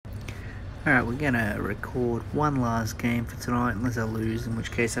Alright, we're gonna record one last game for tonight, unless I lose, in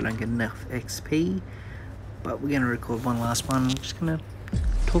which case I don't get enough XP. But we're gonna record one last one. I'm just gonna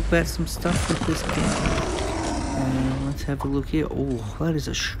talk about some stuff with this game. Let's have a look here. Oh, that is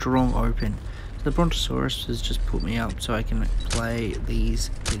a strong open. So the Brontosaurus has just put me up so I can play these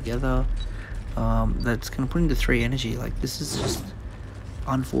together. That's gonna put into 3 energy. Like, this is just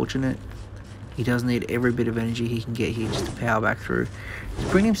unfortunate. He does need every bit of energy he can get here just to power back through.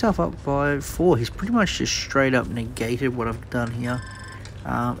 He's bringing himself up by 4. He's pretty much just straight up negated what I've done here.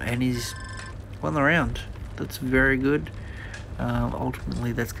 And he's won the round. That's very good.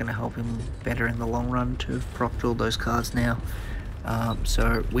 Ultimately, that's going to help him better in the long run to have propped all those cards now.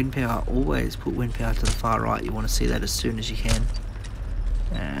 So wind power, always put wind power to the far right. You want to see that as soon as you can.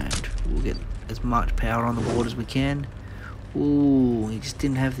 And we'll get as much power on the board as we can. Ooh, he just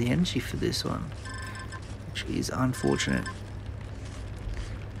didn't have the energy for this one, which is unfortunate.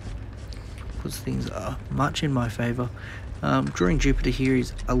 Puts things much in my favour. Drawing Jupiter here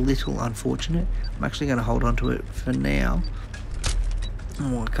is a little unfortunate. I'm actually going to hold on to it for now.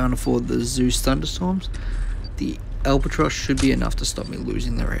 Oh, I can't afford the Zeus Thunderstorms. The Albatross should be enough to stop me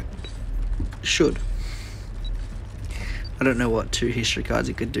losing the round. Should. I don't know what 2 history cards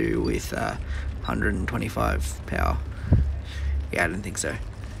it could do with 125 power. Yeah, I don't think so.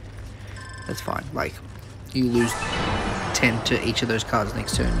 That's fine. Like, you lose 10 to each of those cards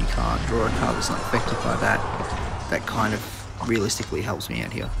next turn. You can't draw a card that's not affected by that. That kind of realistically helps me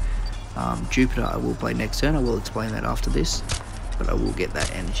out here. Jupiter I will play next turn. I will explain that after this. But I will get that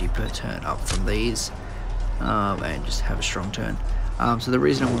energy per turn up from these. And just have a strong turn. So the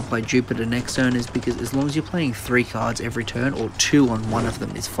reason I want to play Jupiter next turn is because as long as you're playing 3 cards every turn, or 2 on one of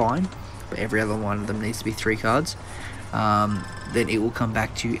them is fine. But every other one of them needs to be 3 cards. Then it will come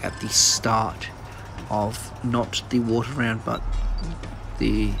back to you at the start of not the water round but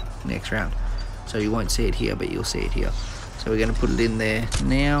the next round. So you won't see it here, but you'll see it here. So we're going to put it in there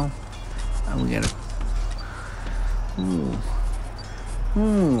now, and we're going to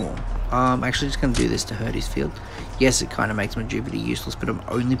I'm actually just going to do this to hurt his field. Yes, it kind of makes my Jupiter useless, but I'm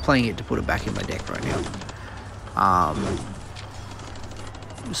only playing it to put it back in my deck right now.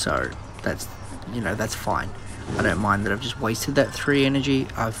 So that's, that's fine. I don't mind that I've just wasted that 3 energy.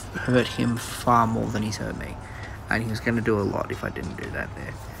 I've hurt him far more than he's hurt me. And he was going to do a lot if I didn't do that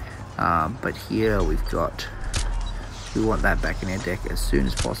there. But here we want that back in our deck as soon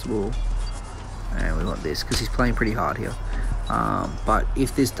as possible. And we want this, because he's playing pretty hard here. But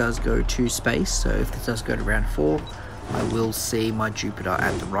if this does go to space, so if this does go to round 4, I will see my Jupiter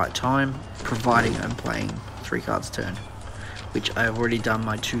at the right time, providing I'm playing 3 cards a turn. Which I've already done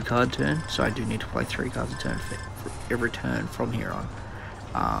my 2 card turn, so I do need to play 3 cards a turn for every turn from here on.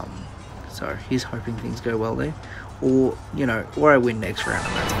 So he's hoping things go well there, or or I win next round,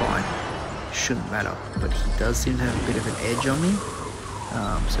 and that's fine. Shouldn't matter, but he does seem to have a bit of an edge on me.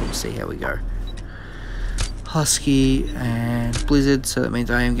 So we'll see how we go. Husky and Blizzard, so that means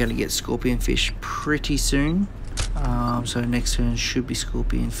I am going to get Scorpion Fish pretty soon. So next turn should be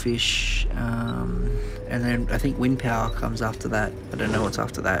Scorpion Fish, and then I think Wind Power comes after that. I don't know what's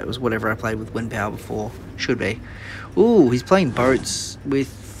after that. It was whatever I played with Wind Power before. Should be. Ooh, he's playing boats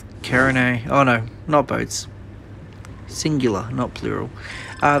with Carone. Oh no, not boats. Singular, not plural.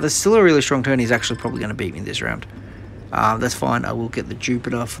 There's still a really strong turn. He's actually probably going to beat me this round. That's fine. I will get the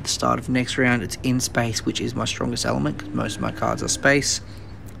Jupiter for the start of next round. It's in space, which is my strongest element, because most of my cards are space.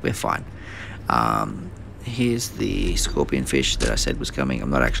 We're fine. Here's the Scorpion Fish that I said was coming.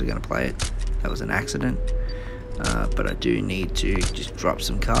 I'm not actually going to play it. That was an accident. But I do need to just drop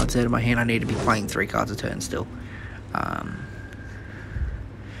some cards out of my hand. I need to be playing 3 cards a turn still.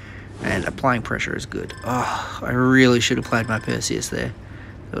 And applying pressure is good. Oh, I really should have played my Perseus there.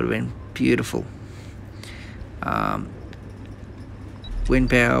 That would have been beautiful.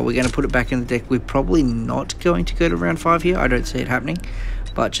 Wind Power, we're going to put it back in the deck. We're probably not going to go to round 5 here. I don't see it happening.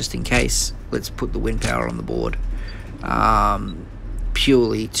 But just in case, let's put the Wind Power on the board.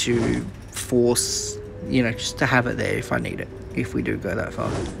 Purely to force, just to have it there if I need it. If we do go that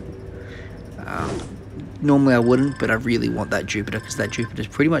far. Normally I wouldn't, but I really want that Jupiter, because that Jupiter is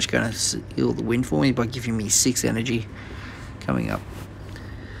pretty much going to seal the win for me by giving me 6 energy coming up.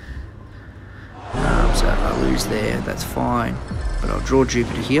 So if I lose there, that's fine. But I'll draw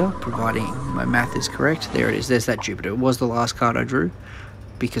Jupiter here, providing my math is correct. There it is. There's that Jupiter. It was the last card I drew,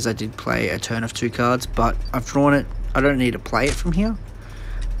 because I did play a turn of 2 cards, but I've drawn it. I don't need to play it from here.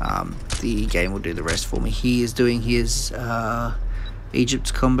 The game will do the rest for me. He is doing his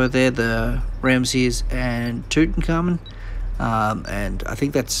Egypt combo there, the Ramses and Tutankhamun. And I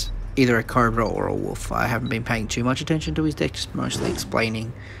think that's either a Cobra or a Wolf. I haven't been paying too much attention to his deck, just mostly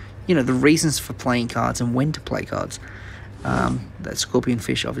explaining, you know, the reasons for playing cards and when to play cards. That scorpion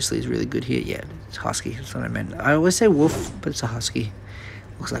fish obviously is really good here. Yeah, it's husky, that's what I meant. I always say wolf, but it's a husky.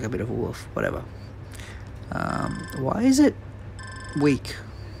 Looks like a bit of a wolf, whatever. Why is it weak?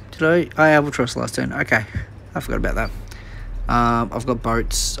 Did I albatross last turn? Okay, I forgot about that. I've got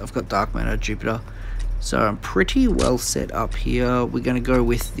boats, I've got dark matter, Jupiter. So I'm pretty well set up here. We're going to go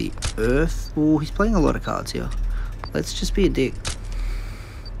with the Earth. Oh, he's playing a lot of cards here. Let's just be a dick.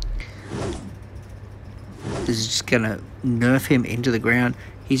 This is just going to nerf him into the ground.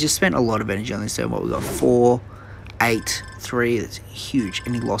 He's just spent a lot of energy on this turn. What, we got 4, 8, 3. That's huge.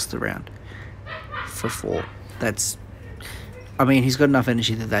 And he lost the round for 4. That's... I mean, he's got enough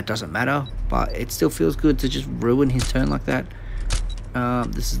energy that doesn't matter. But it still feels good to just ruin his turn like that.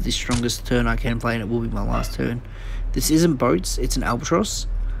 This is the strongest turn I can play, and it will be my last turn. This isn't boats, it's an albatross,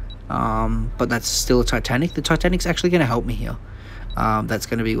 but that's still a Titanic. The Titanic's actually going to help me here. That's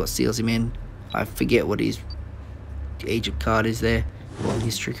going to be what seals him in. I forget what his Egypt card is there, or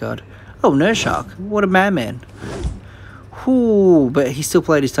history card. Oh, Nurse Shark, what a madman. Ooh, but he still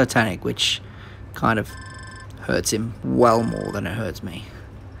played his Titanic, which kind of hurts him well more than it hurts me.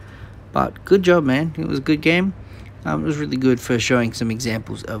 But good job, man. It was a good game. It was really good for showing some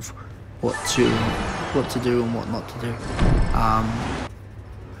examples of what to do and what not to do.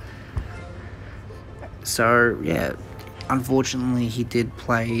 So yeah, unfortunately he did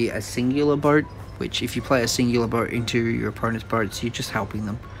play a singular boat, which if you play a singular boat into your opponent's boats, you're just helping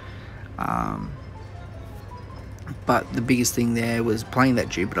them. But the biggest thing there was playing that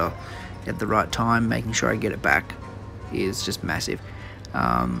Jupiter at the right time, making sure I get it back is just massive.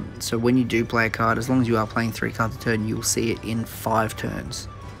 So when you do play a card, as long as you are playing 3 cards a turn, you'll see it in 5 turns.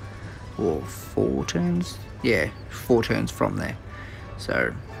 Or 4 turns? Yeah, 4 turns from there.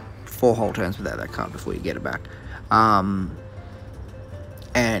 So 4 whole turns without that card before you get it back. And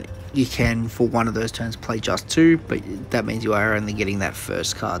you can, for one of those turns, play just 2, but that means you are only getting that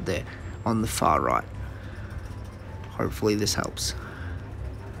first card there on the far right. Hopefully this helps.